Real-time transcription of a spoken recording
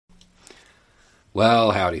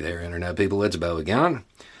Well, howdy there, Internet people. It's Bo again.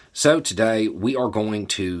 So today we are going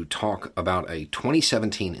to talk about a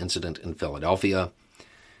 2017 incident in Philadelphia,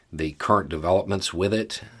 the current developments with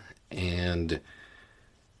it, and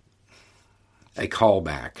a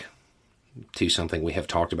callback to something we have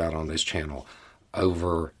talked about on this channel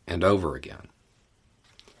over and over again.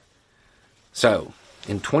 So,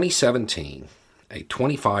 in 2017, a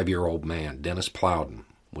 25-year-old man, Dennis Plowden,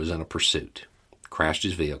 was in a pursuit, crashed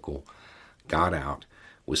his vehicle, got out,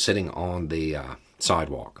 was sitting on the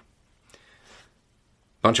sidewalk.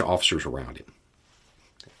 Bunch of officers around him,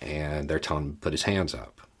 and they're telling him to put his hands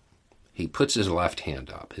up. He puts his left hand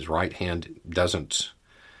up. His right hand doesn't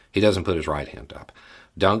put his right hand up.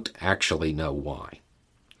 Don't actually know why.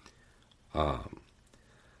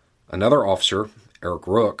 Another officer, Eric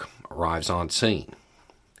Rook, arrives on scene.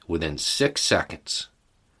 Within 6 seconds,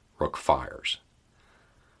 Rook fires.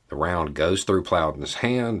 The round goes through Plowden's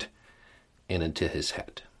hand and into his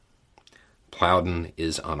head. Plowden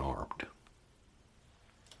is unarmed.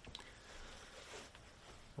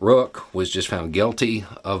 Rook was just found guilty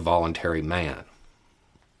of voluntary man.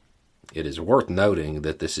 It is worth noting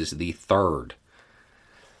that this is the third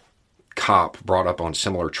cop brought up on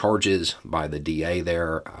similar charges by the DA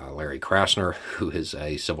there, Larry Krasner, who is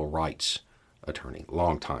a civil rights attorney,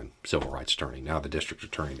 longtime civil rights attorney, now the district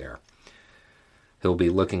attorney there. He'll be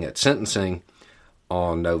looking at sentencing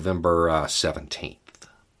on November 17th.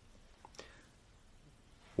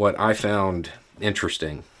 What I found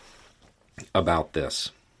interesting about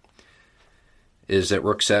this is that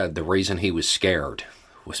Rook said the reason he was scared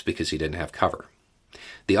was because he didn't have cover.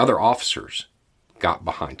 The other officers got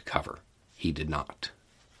behind cover. He did not.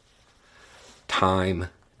 Time,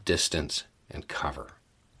 distance, and cover.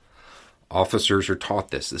 Officers are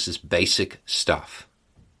taught this. This is basic stuff.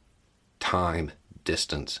 Time,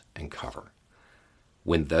 distance, and cover.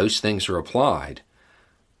 When those things are applied,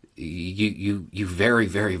 you very,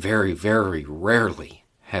 very, very, very rarely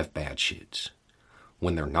have bad shoots.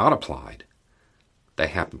 When they're not applied, they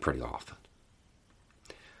happen pretty often.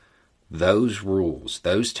 Those rules,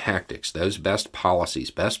 those tactics, those best policies,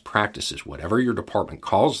 best practices, whatever your department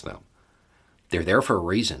calls them, they're there for a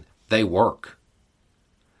reason. They work.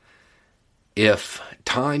 If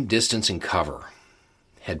time, distance, and cover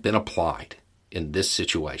had been applied in this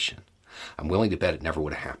situation, I'm willing to bet it never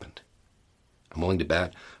would have happened. I'm willing to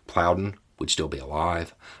bet Plowden would still be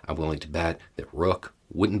alive. I'm willing to bet that Rook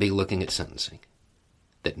wouldn't be looking at sentencing.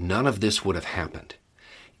 That none of this would have happened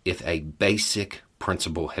if a basic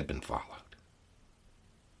principle had been followed.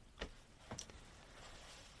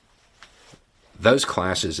 Those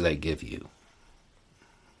classes they give you,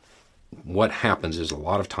 what happens is a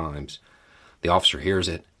lot of times the officer hears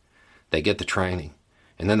it, they get the training,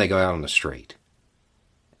 and then they go out on the street.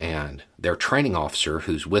 And their training officer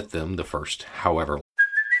who's with them the first however.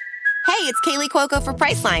 Hey, it's Kaylee Cuoco for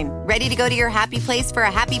Priceline. Ready to go to your happy place for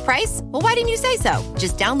a happy price? Well, why didn't you say so?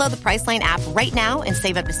 Just download the Priceline app right now and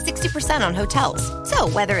save up to 60% on hotels. So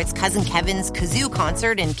whether it's Cousin Kevin's Kazoo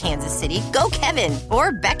Concert in Kansas City, go Kevin,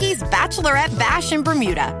 or Becky's Bachelorette Bash in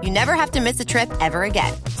Bermuda, you never have to miss a trip ever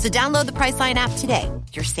again. So download the Priceline app today.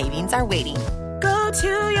 Your savings are waiting. Go to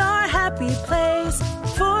your happy place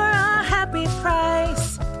for a happy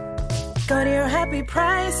price. Go to your happy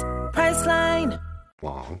price, Priceline.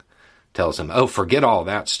 Long tells him, oh, forget all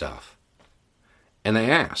that stuff. And they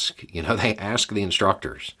ask the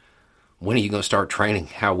instructors, when are you going to start training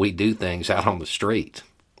how we do things out on the street?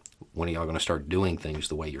 When are y'all going to start doing things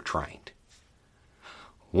the way you're trained?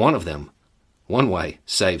 One of them, one way,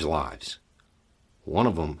 saves lives. One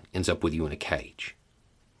of them ends up with you in a cage.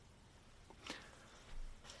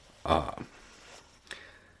 We'll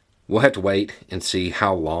have to wait and see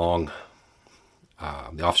how long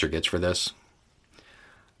the officer gets for this.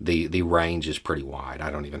 The range is pretty wide. I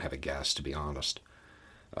don't even have a guess, to be honest.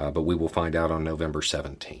 But we will find out on November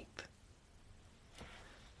 17th.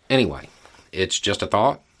 Anyway, it's just a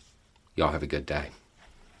thought. Y'all have a good day.